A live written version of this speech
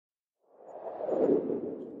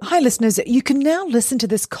Hi, listeners. You can now listen to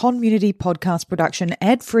this community podcast production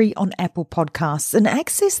ad-free on Apple Podcasts and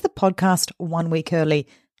access the podcast 1 week early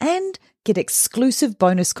and get exclusive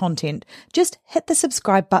bonus content. Just hit the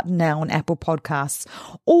subscribe button now on Apple Podcasts.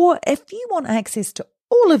 Or if you want access to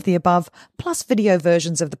all of the above, plus video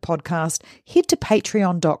versions of the podcast, head to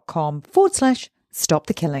patreon.com/Stop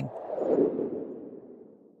the Killing.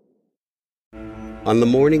 On the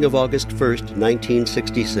morning of August 1st,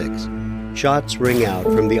 1966, shots ring out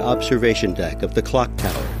from the observation deck of the clock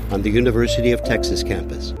tower on the University of Texas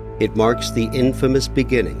campus. It marks the infamous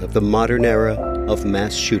beginning of the modern era of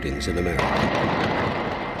mass shootings in America.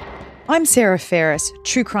 I'm Sarah Ferris,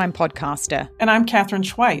 true crime podcaster. And I'm Katherine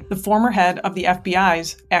Schweit, the former head of the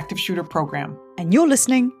FBI's active shooter program. And you're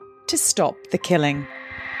listening to Stop the Killing.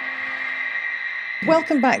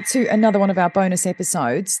 Welcome back to another one of our bonus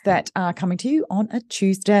episodes that are coming to you on a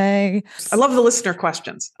Tuesday. I love the listener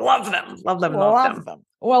questions. Love them. Love them.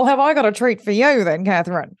 Well, have I got a treat for you then,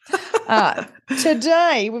 Katherine?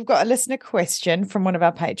 Today, we've got a listener question from one of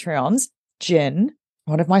our Patreons, Jen,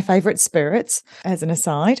 one of my favourite spirits, as an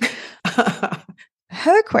aside.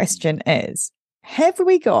 Her question is, have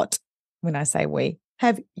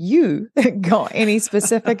you got any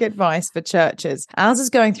specific advice for churches? Ours is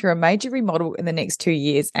going through a major remodel in the next 2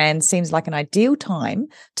 years and seems like an ideal time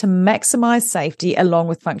to maximize safety along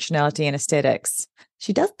with functionality and aesthetics.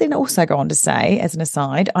 She does then also go on to say, as an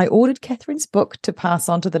aside, I ordered Katherine's book to pass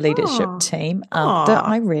on to the leadership team after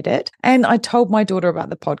I read it. And I told my daughter about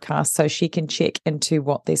the podcast so she can check into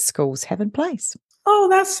what their schools have in place. Oh,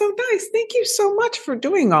 that's so nice. Thank you so much for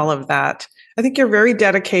doing all of that. I think you're very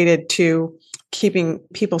dedicated to keeping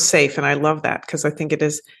people safe. And I love that because I think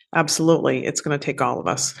it's going to take all of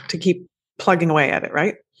us to keep plugging away at it,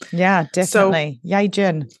 right? Yeah, definitely. So, yay,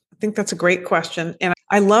 Jen. I think that's a great question. And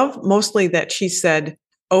I love mostly that she said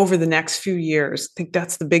over the next few years. I think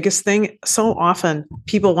that's the biggest thing. So often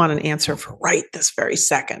people want an answer for right this very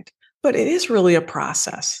second, but it is really a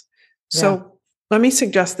process. So let me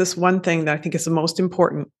suggest this one thing that I think is the most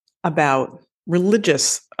important about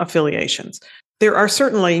religious affiliations. There are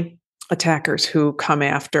certainly attackers who come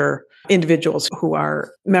after individuals who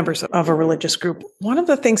are members of a religious group. One of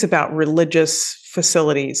the things about religious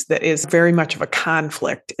facilities that is very much of a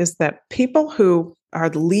conflict is that people who are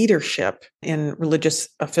the leadership in religious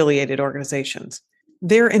affiliated organizations,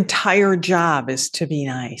 their entire job is to be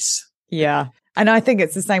nice. Yeah. And I think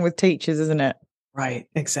it's the same with teachers, isn't it? Right,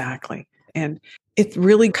 exactly. And it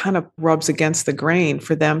really kind of rubs against the grain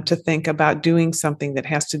for them to think about doing something that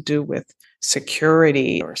has to do with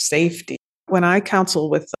security or safety. When I counsel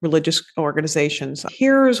with religious organizations,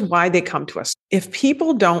 here's why they come to us. If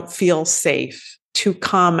people don't feel safe to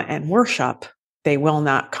come and worship, they will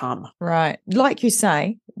not come. Right. Like you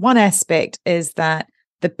say, one aspect is that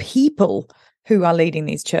the people who are leading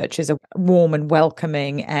these churches are warm and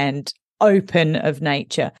welcoming and open of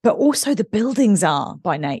nature, but also the buildings are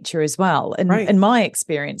by nature as well. And in my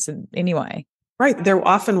experience, anyway. Right. They're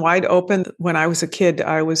often wide open. When I was a kid,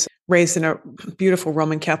 I was raised in a beautiful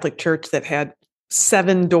Roman Catholic church that had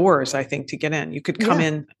 7 doors, I think, to get in. You could come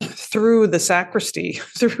in through the sacristy,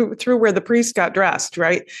 through where the priest got dressed,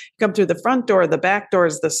 right? You come through the front door, the back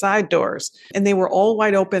doors, the side doors, and they were all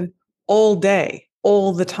wide open all day,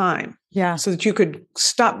 all the time. Yeah. So that you could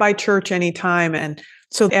stop by church anytime. And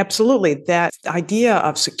so absolutely, that idea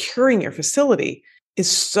of securing your facility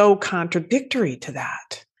is so contradictory to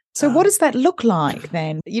that. So what does that look like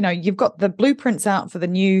then? You know, you've got the blueprints out for the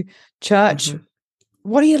new church. Mm-hmm.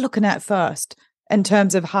 What are you looking at first in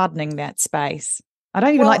terms of hardening that space? I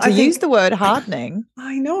don't even like to use the word hardening.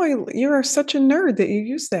 I know you are such a nerd that you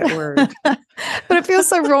use that word. But it feels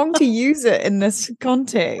so wrong to use it in this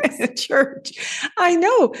context. Church. I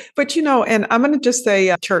know. But, and I'm going to just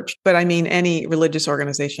say church, but I mean any religious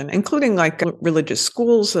organization, including like religious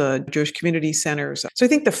schools, Jewish community centers. So I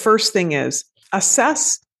think the first thing is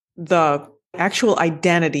assess the actual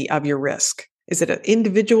identity of your risk. Is it an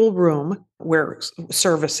individual room where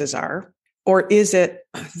services are, or is it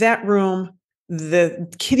that room,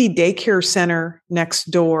 the kiddie daycare center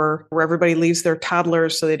next door where everybody leaves their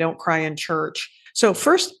toddlers so they don't cry in church? So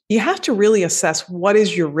first, you have to really assess what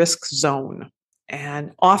is your risk zone.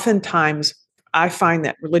 And oftentimes, I find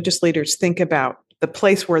that religious leaders think about the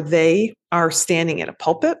place where they are standing in a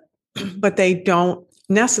pulpit, but they don't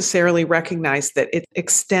necessarily recognize that it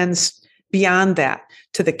extends beyond that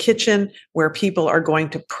to the kitchen where people are going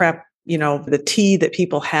to prep, the tea that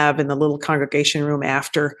people have in the little congregation room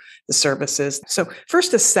after the services. So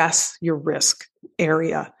first assess your risk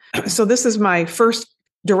area. So this is my first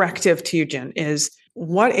directive to you, Jen, is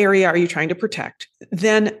what area are you trying to protect?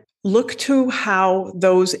 Then look to how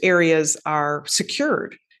those areas are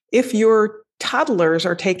secured. If your toddlers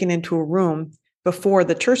are taken into a room before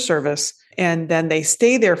the church service and then they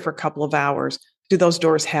stay there for a couple of hours, do those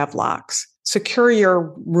doors have locks? Secure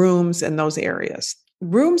your rooms in those areas.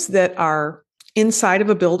 Rooms that are inside of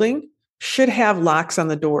a building should have locks on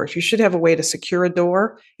the doors. You should have a way to secure a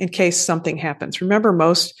door in case something happens. Remember,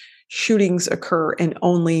 most shootings occur in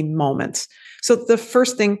only moments. So the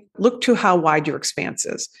first thing, look to how wide your expanse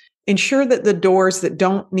is. Ensure that the doors that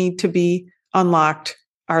don't need to be unlocked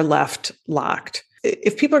are left locked.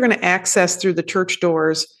 If people are going to access through the church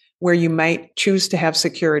doors where you might choose to have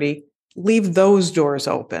security, leave those doors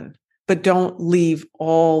open, but don't leave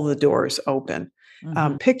all the doors open.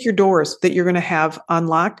 Mm-hmm. Pick your doors that you're going to have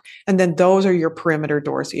unlocked, and then those are your perimeter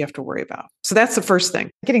doors that you have to worry about. So that's the first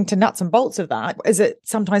thing. Getting to nuts and bolts of that, is it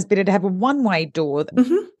sometimes better to have a one-way door?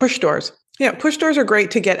 Mm-hmm. Push doors. Yeah, push doors are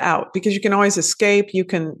great to get out because you can always escape. You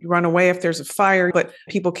can run away if there's a fire, but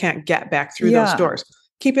people can't get back through those doors.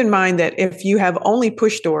 Keep in mind that if you have only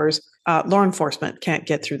push doors, law enforcement can't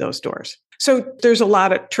get through those doors. So there's a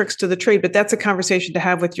lot of tricks to the trade, but that's a conversation to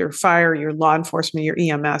have with your fire, your law enforcement, your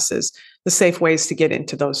EMS is the safe ways to get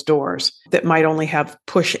into those doors that might only have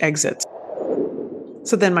push exits.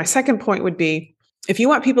 So then my second point would be, if you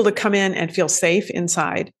want people to come in and feel safe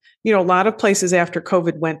inside, a lot of places after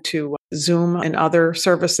COVID went to Zoom and other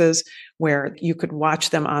services where you could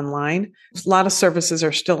watch them online. A lot of services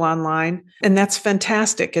are still online, and that's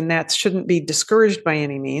fantastic. And that shouldn't be discouraged by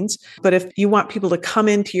any means. But if you want people to come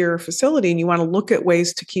into your facility and you want to look at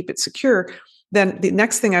ways to keep it secure, then the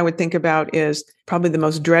next thing I would think about is probably the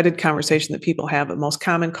most dreaded conversation that people have, the most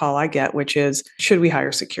common call I get, which is, should we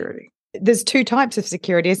hire security? There's two types of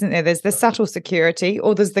security, isn't there? There's the subtle security,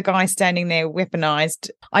 or there's the guy standing there weaponized.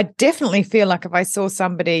 I definitely feel like if I saw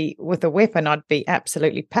somebody with a weapon, I'd be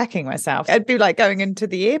absolutely packing myself. It'd be like going into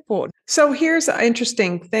the airport. So here's an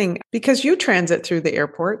interesting thing, because you transit through the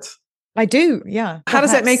airports. I do, yeah. How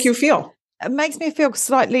does that make you feel? It makes me feel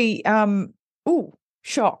slightly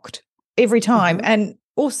shocked every time. Mm-hmm. And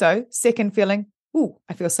also, second feeling,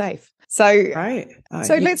 I feel safe. So, right.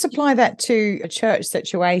 Let's apply that to a church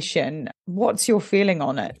situation. What's your feeling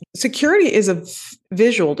on it? Security is a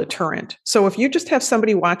visual deterrent. So if you just have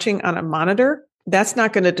somebody watching on a monitor, that's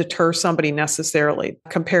not going to deter somebody necessarily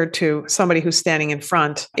compared to somebody who's standing in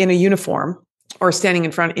front in a uniform or standing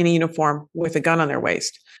in front in a uniform with a gun on their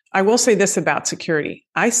waist. I will say this about security.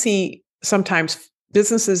 I see sometimes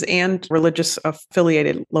businesses and religious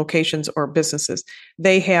affiliated locations or businesses,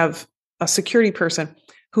 they have a security person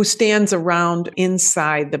who stands around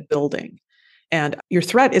inside the building. And your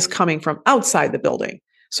threat is coming from outside the building.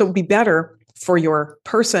 So it would be better for your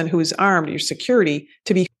person who's armed, your security,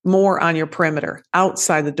 to be more on your perimeter,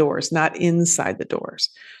 outside the doors, not inside the doors.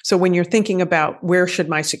 So when you're thinking about where should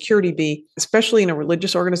my security be, especially in a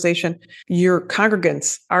religious organization, your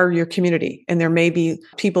congregants are your community. And there may be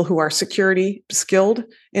people who are security skilled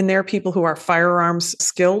in there, people who are firearms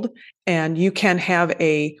skilled, and you can have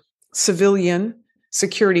a civilian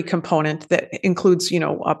security component that includes,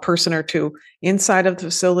 a person or two inside of the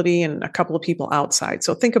facility and a couple of people outside.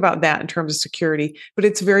 So think about that in terms of security, but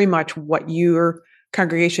it's very much what your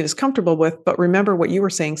congregation is comfortable with. But remember what you were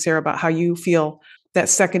saying, Sarah, about how you feel that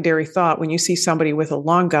secondary thought when you see somebody with a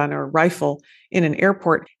long gun or a rifle in an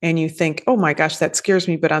airport and you think, oh my gosh, that scares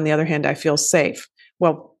me. But on the other hand, I feel safe.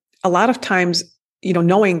 Well, a lot of times,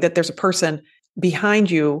 knowing that there's a person behind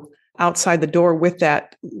you outside the door with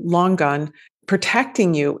that long gun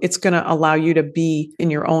protecting you, it's going to allow you to be in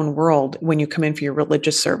your own world when you come in for your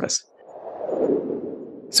religious service.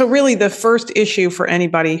 So really the first issue for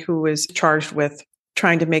anybody who is charged with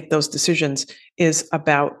trying to make those decisions is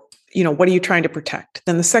about, what are you trying to protect?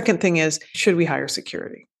 Then the second thing is, should we hire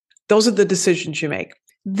security? Those are the decisions you make.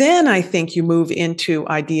 Then I think you move into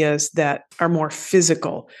ideas that are more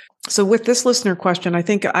physical. So with this listener question, I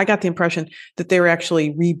think I got the impression that they were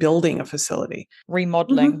actually rebuilding a facility.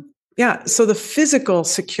 Remodeling. Mm-hmm. Yeah. So the physical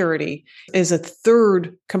security is a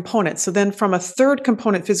third component. So then from a third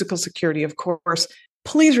component, physical security, of course,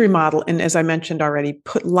 please remodel. And as I mentioned already,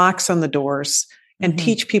 put locks on the doors and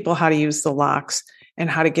teach people how to use the locks and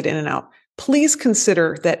how to get in and out. Please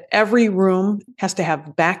consider that every room has to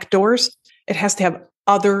have back doors. It has to have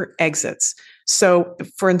other exits. So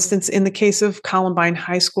for instance, in the case of Columbine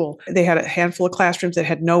High School, they had a handful of classrooms that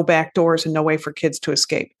had no back doors and no way for kids to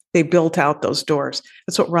escape. They built out those doors.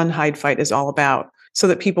 That's what Run, Hide, Fight is all about, so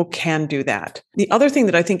that people can do that. The other thing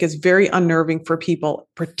that I think is very unnerving for people,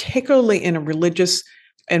 particularly in a religious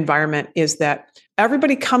environment, is that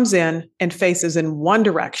everybody comes in and faces in one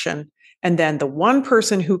direction, And then the one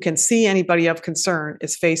person who can see anybody of concern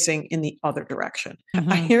is facing in the other direction.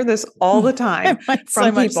 I hear this all the time from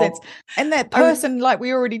so much people. sense. And that person, like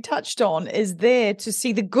we already touched on, is there to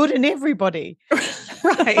see the good in everybody.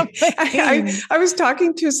 Right. I was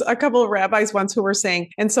talking to a couple of rabbis once who were saying,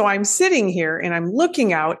 and so I'm sitting here and I'm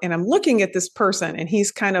looking out and I'm looking at this person and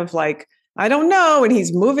he's kind of like, I don't know. And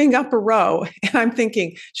he's moving up a row. And I'm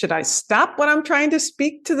thinking, should I stop what I'm trying to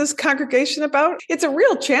speak to this congregation about? It's a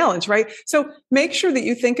real challenge, right? So make sure that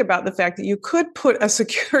you think about the fact that you could put a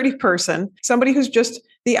security person, somebody who's just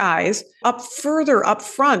the eyes, up further up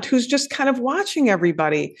front, who's just kind of watching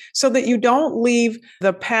everybody so that you don't leave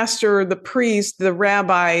the pastor, the priest, the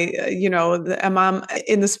rabbi, the imam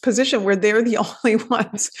in this position where they're the only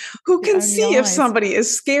ones who can see if somebody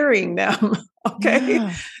is scaring them. Okay.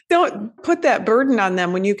 Yeah. Don't put that burden on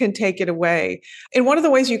them when you can take it away. And one of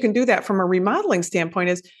the ways you can do that from a remodeling standpoint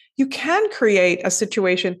is you can create a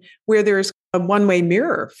situation where there's a one-way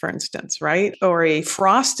mirror, for instance, right? Or a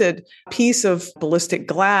frosted piece of ballistic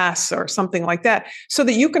glass or something like that, so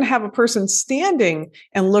that you can have a person standing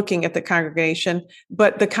and looking at the congregation,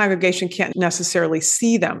 but the congregation can't necessarily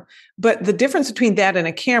see them. But the difference between that and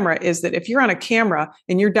a camera is that if you're on a camera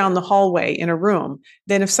and you're down the hallway in a room,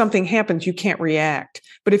 then if something happens, you can't react.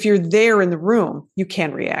 But if you're there in the room, you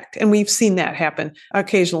can react. And we've seen that happen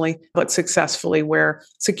occasionally, but successfully, where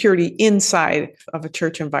security inside of a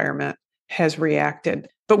church environment has reacted.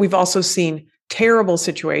 But we've also seen terrible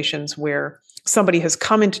situations where somebody has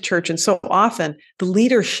come into church, and so often the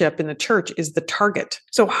leadership in the church is the target.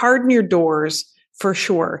 So harden your doors for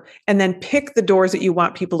sure, and then pick the doors that you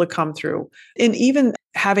want people to come through. And even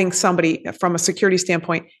having somebody from a security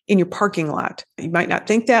standpoint in your parking lot. You might not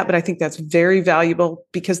think that, but I think that's very valuable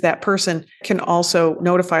because that person can also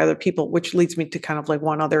notify other people, which leads me to kind of like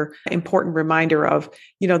one other important reminder of,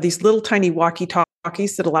 these little tiny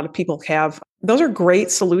walkie-talkies that a lot of people have. Those are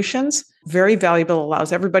great solutions, very valuable,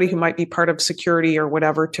 allows everybody who might be part of security or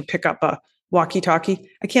whatever to pick up a walkie-talkie.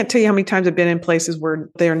 I can't tell you how many times I've been in places where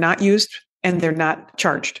they're not used and they're not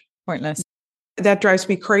charged. Pointless. That drives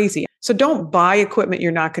me crazy. So don't buy equipment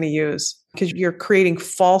you're not going to use because you're creating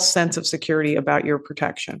false sense of security about your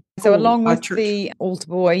protection. So along with the altar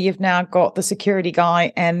boy, you've now got the security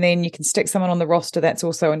guy, and then you can stick someone on the roster that's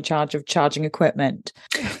also in charge of charging equipment.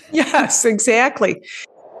 Yes, exactly.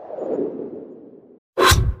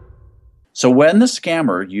 So when the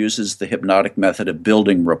scammer uses the hypnotic method of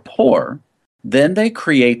building rapport, then they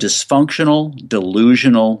create dysfunctional,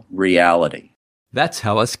 delusional reality. That's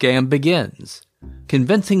how a scam begins.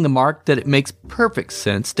 Convincing the mark that it makes perfect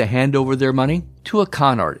sense to hand over their money to a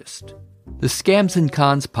con artist. The Scams and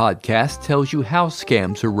Cons podcast tells you how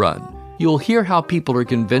scams are run. You'll hear how people are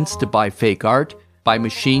convinced to buy fake art, buy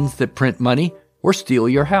machines that print money, or steal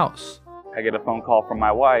your house. I get a phone call from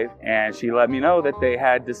my wife, and she let me know that they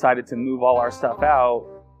had decided to move all our stuff out.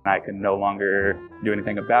 I could no longer do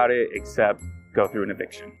anything about it except go through an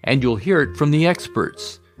eviction. And you'll hear it from the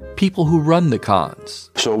experts. People who run the cons.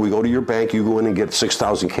 So we go to your bank, you go in and get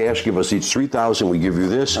 $6,000 cash, give us each $3,000, we give you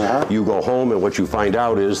this. You go home and what you find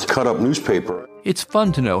out is cut up newspaper. It's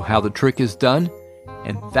fun to know how the trick is done,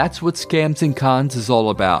 and that's what Scams and Cons is all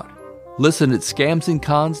about. Listen at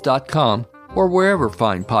scamsandcons.com or wherever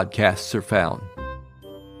fine podcasts are found.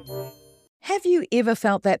 Have you ever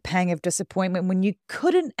felt that pang of disappointment when you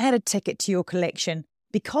couldn't add a ticket to your collection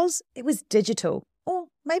because it was digital? Or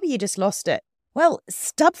maybe you just lost it. Well,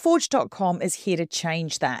 StubForge.com is here to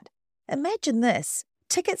change that. Imagine this,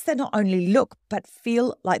 tickets that not only look but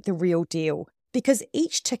feel like the real deal, because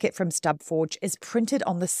each ticket from StubForge is printed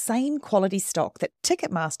on the same quality stock that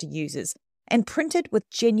Ticketmaster uses and printed with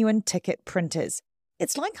genuine ticket printers.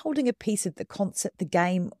 It's like holding a piece of the concert, the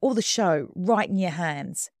game, or the show right in your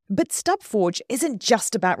hands. But StubForge isn't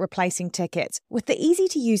just about replacing tickets. With the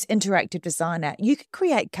easy-to-use interactive designer, you can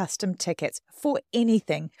create custom tickets for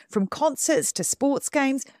anything, from concerts to sports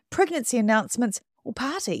games, pregnancy announcements, or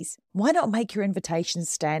parties. Why not make your invitations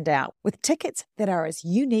stand out with tickets that are as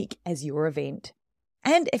unique as your event?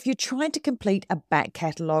 And if you're trying to complete a back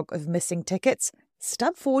catalogue of missing tickets,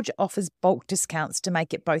 StubForge offers bulk discounts to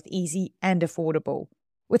make it both easy and affordable.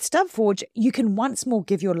 With StubForge, you can once more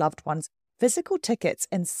give your loved ones physical tickets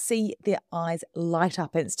and see their eyes light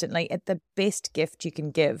up instantly at the best gift you can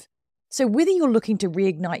give. So whether you're looking to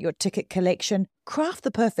reignite your ticket collection, craft the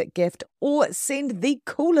perfect gift, or send the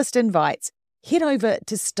coolest invites, head over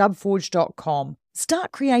to StubForge.com.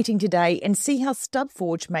 Start creating today and see how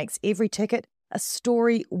StubForge makes every ticket a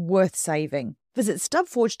story worth saving. Visit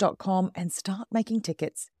StubForge.com and start making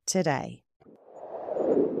tickets today.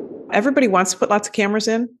 Everybody wants to put lots of cameras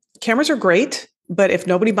in. Cameras are great. But if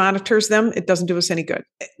nobody monitors them, it doesn't do us any good.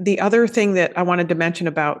 The other thing that I wanted to mention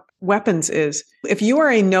about weapons is if you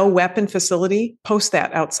are a no weapon facility, post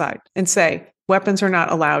that outside and say, weapons are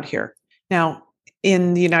not allowed here. Now,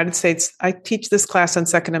 in the United States, I teach this class on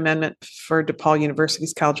Second Amendment for DePaul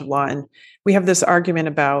University's College of Law. And we have this argument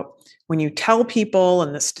about when you tell people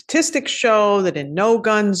and the statistics show that in no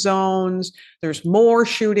gun zones, there's more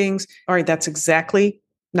shootings. All right, that's exactly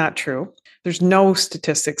not true. There's no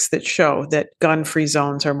statistics that show that gun-free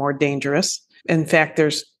zones are more dangerous. In fact,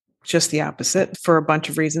 there's just the opposite for a bunch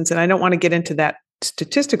of reasons. And I don't want to get into that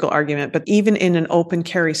statistical argument, but even in an open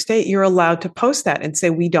carry state, you're allowed to post that and say,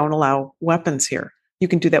 we don't allow weapons here. You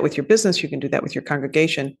can do that with your business. You can do that with your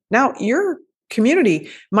congregation. Now, your community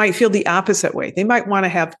might feel the opposite way. They might want to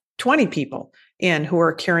have 20 people in who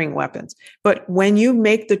are carrying weapons. But when you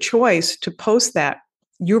make the choice to post that,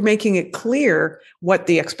 you're making it clear what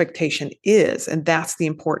the expectation is. And that's the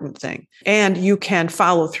important thing. And you can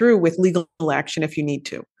follow through with legal action if you need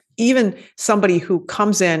to. Even somebody who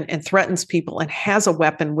comes in and threatens people and has a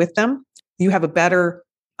weapon with them, you have a better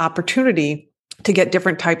opportunity to get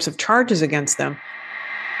different types of charges against them.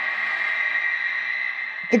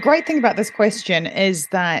 The great thing about this question is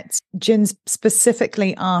that Jen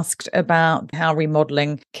specifically asked about how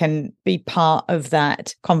remodeling can be part of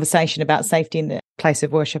that conversation about safety in the place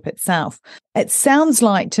of worship itself. It sounds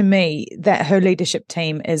like to me that her leadership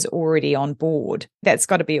team is already on board. That's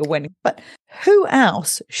got to be a win. But who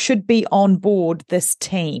else should be on board this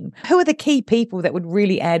team? Who are the key people that would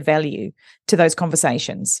really add value to those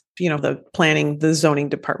conversations? You know, the planning, the zoning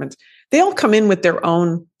departments, they all come in with their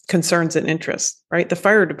own concerns and interests, right? The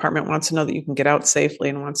fire department wants to know that you can get out safely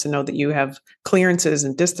and wants to know that you have clearances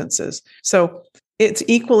and distances. So it's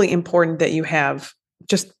equally important that you have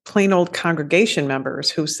just plain old congregation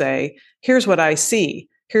members who say, here's what I see.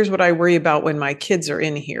 Here's what I worry about when my kids are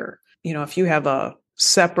in here. You know, if you have a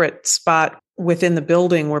separate spot within the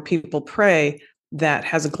building where people pray that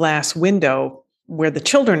has a glass window where the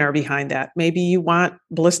children are behind that, maybe you want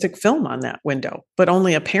ballistic film on that window, but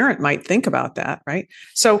only a parent might think about that, right?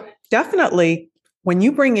 So definitely when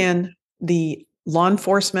you bring in the law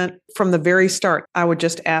enforcement from the very start, I would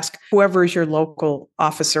just ask whoever is your local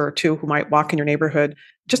officer or two who might walk in your neighborhood,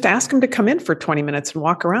 just ask them to come in for 20 minutes and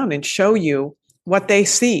walk around and show you what they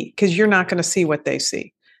see, because you're not going to see what they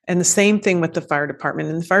see. And the same thing with the fire department.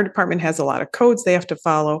 And the fire department has a lot of codes they have to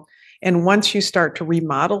follow. And once you start to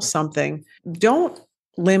remodel something, don't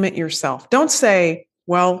limit yourself. Don't say,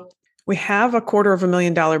 well, we have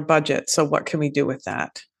 $250,000 budget, so what can we do with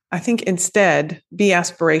that? I think instead, be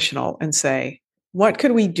aspirational and say, what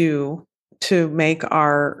could we do to make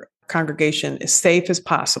our congregation as safe as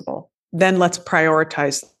possible? Then let's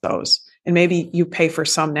prioritize those. And maybe you pay for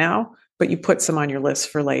some now, but you put some on your list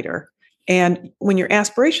for later. And when you're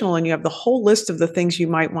aspirational and you have the whole list of the things you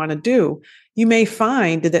might want to do, you may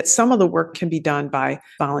find that some of the work can be done by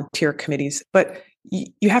volunteer committees, but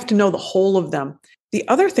you have to know the whole of them. The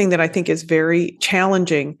other thing that I think is very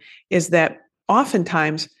challenging is that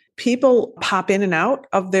oftentimes people pop in and out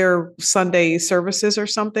of their Sunday services or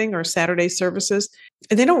something, or Saturday services,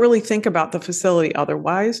 and they don't really think about the facility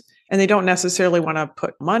otherwise, and they don't necessarily want to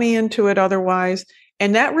put money into it otherwise.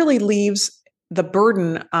 And that really leaves the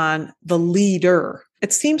burden on the leader.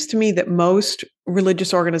 It seems to me that most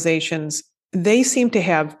religious organizations, they seem to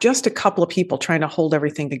have just a couple of people trying to hold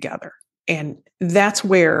everything together. And that's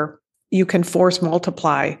where you can force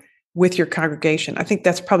multiply with your congregation. I think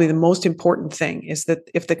that's probably the most important thing, is that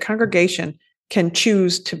if the congregation can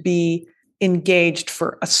choose to be engaged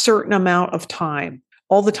for a certain amount of time.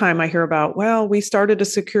 All the time I hear about, well, we started a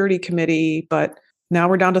security committee, but now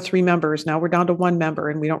we're down to 3 members. Now we're down to 1 member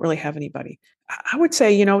and we don't really have anybody. I would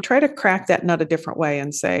say, try to crack that nut a different way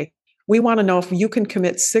and say, we want to know if you can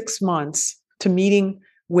commit 6 months to meeting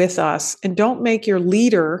with us, and don't make your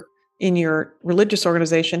leader in your religious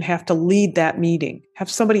organization have to lead that meeting. Have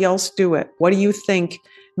somebody else do it. What do you think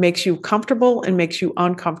makes you comfortable and makes you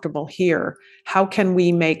uncomfortable here? How can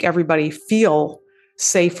we make everybody feel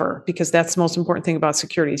safer? Because that's the most important thing about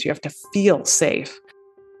security, is you have to feel safe.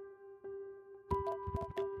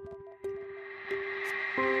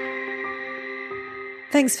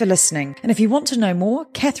 Thanks for listening. And if you want to know more,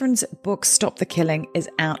 Catherine's book, Stop the Killing, is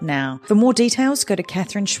out now. For more details, go to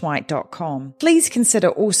catherineschweit.com. Please consider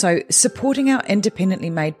also supporting our independently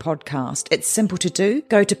made podcast. It's simple to do.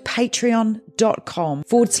 Go to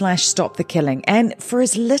patreon.com/Stop the Killing. And for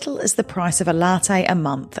as little as the price of a latte a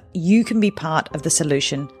month, you can be part of the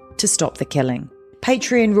solution to stop the killing.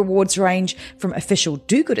 Patreon rewards range from official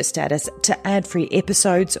do-gooder status to ad-free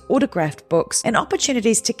episodes, autographed books, and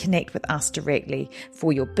opportunities to connect with us directly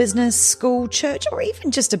for your business, school, church, or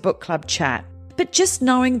even just a book club chat. But just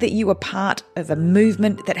knowing that you are part of a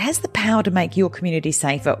movement that has the power to make your community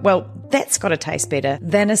safer, well, that's got to taste better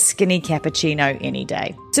than a skinny cappuccino any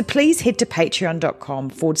day. So please head to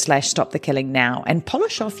patreon.com/stopthekilling now and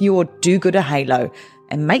polish off your do-gooder halo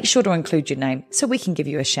and make sure to include your name so we can give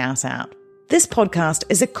you a shout out. This podcast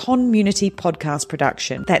is a Community podcast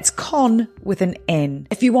production. That's Con with an N.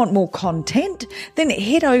 If you want more content, then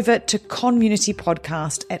head over to Community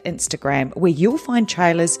Podcast at Instagram, where you'll find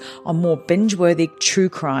trailers on more binge-worthy true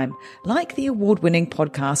crime, like the award-winning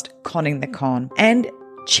podcast Conning the Con. And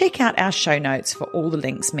check out our show notes for all the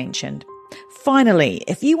links mentioned. Finally,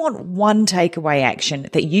 if you want one takeaway action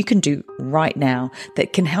that you can do right now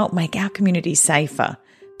that can help make our community safer,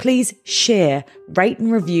 please share, rate and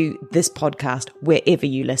review this podcast wherever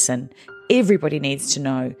you listen. Everybody needs to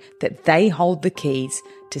know that they hold the keys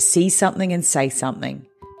to see something and say something.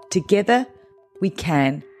 Together, we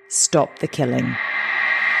can stop the killing.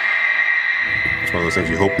 It's one of those things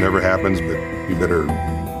you hope never happens, but you better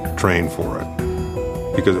train for it,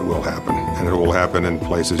 because it will happen, and it will happen in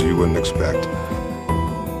places you wouldn't expect.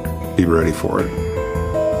 Be ready for it.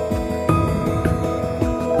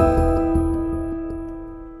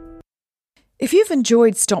 If you've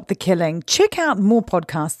enjoyed Stop the Killing, check out more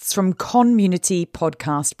podcasts from Community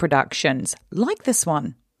Podcast Productions, like this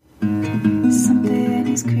one. Something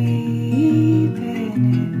is creeping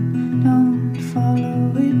in, don't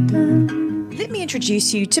follow it down. Let me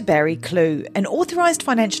introduce you to Barry Clew, an authorised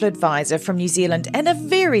financial advisor from New Zealand and a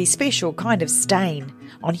very special kind of stain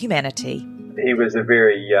on humanity. He was a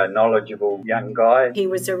very knowledgeable young guy. He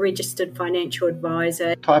was a registered financial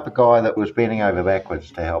advisor. Type of guy that was bending over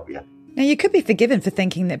backwards to help you. Now, you could be forgiven for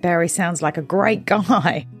thinking that Barry sounds like a great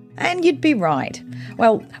guy, and you'd be right.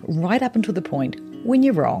 Well, right up until the point when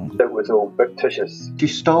you're wrong. It was all fictitious. You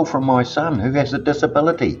stole from my son, who has a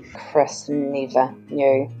disability. Chris never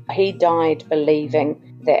knew. He died believing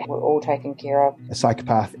that we're all taken care of. A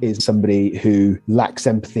psychopath is somebody who lacks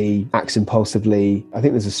empathy, acts impulsively. I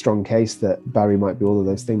think there's a strong case that Barry might be all of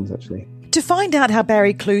those things, actually. To find out how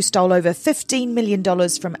Barry Clew stole over $15 million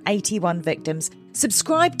from 81 victims,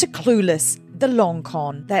 subscribe to Clueless, the long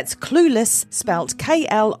con. That's Clueless, spelt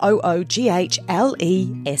KLOOGHLESS.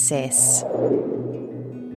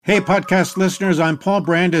 Hey, podcast listeners, I'm Paul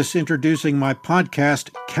Brandis introducing my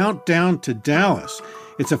podcast, Countdown to Dallas.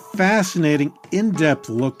 It's a fascinating, in-depth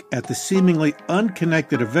look at the seemingly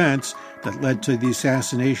unconnected events that led to the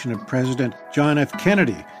assassination of President John F.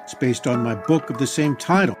 Kennedy. It's based on my book of the same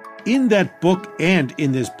title. In that book and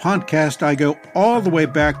in this podcast, I go all the way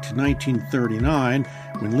back to 1939,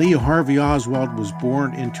 when Lee Harvey Oswald was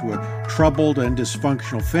born into a troubled and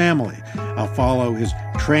dysfunctional family. I'll follow his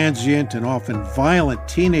transient and often violent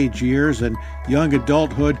teenage years and young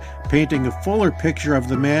adulthood, painting a fuller picture of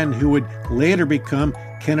the man who would later become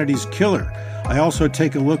Kennedy's killer. I also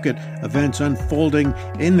take a look at events unfolding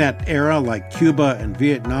in that era, like Cuba and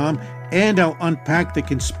Vietnam, and I'll unpack the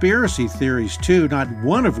conspiracy theories too, not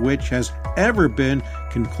one of which has ever been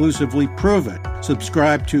conclusively proven.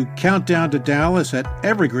 Subscribe to Countdown to Dallas at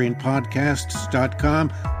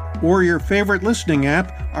evergreenpodcasts.com or your favorite listening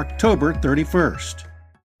app, October 31st.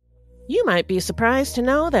 You might be surprised to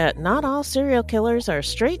know that not all serial killers are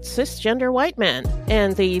straight cisgender white men,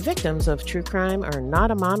 and the victims of true crime are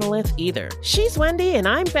not a monolith either. She's Wendy and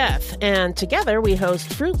I'm Beth, and together we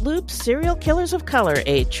host Fruit Loops Serial Killers of Color,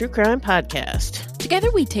 a true crime podcast.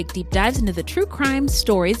 Together we take deep dives into the true crime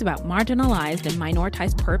stories about marginalized and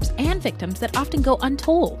minoritized perps and victims that often go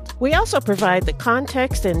untold. We also provide the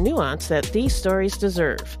context and nuance that these stories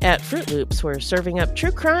deserve. At Fruit Loops, we're serving up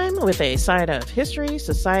true crime with a side of history,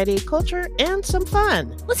 society, culture, and some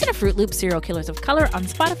fun. Listen to Fruit Loops Serial Killers of Color on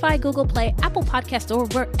Spotify, Google Play, Apple Podcasts, or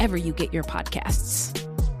wherever you get your podcasts.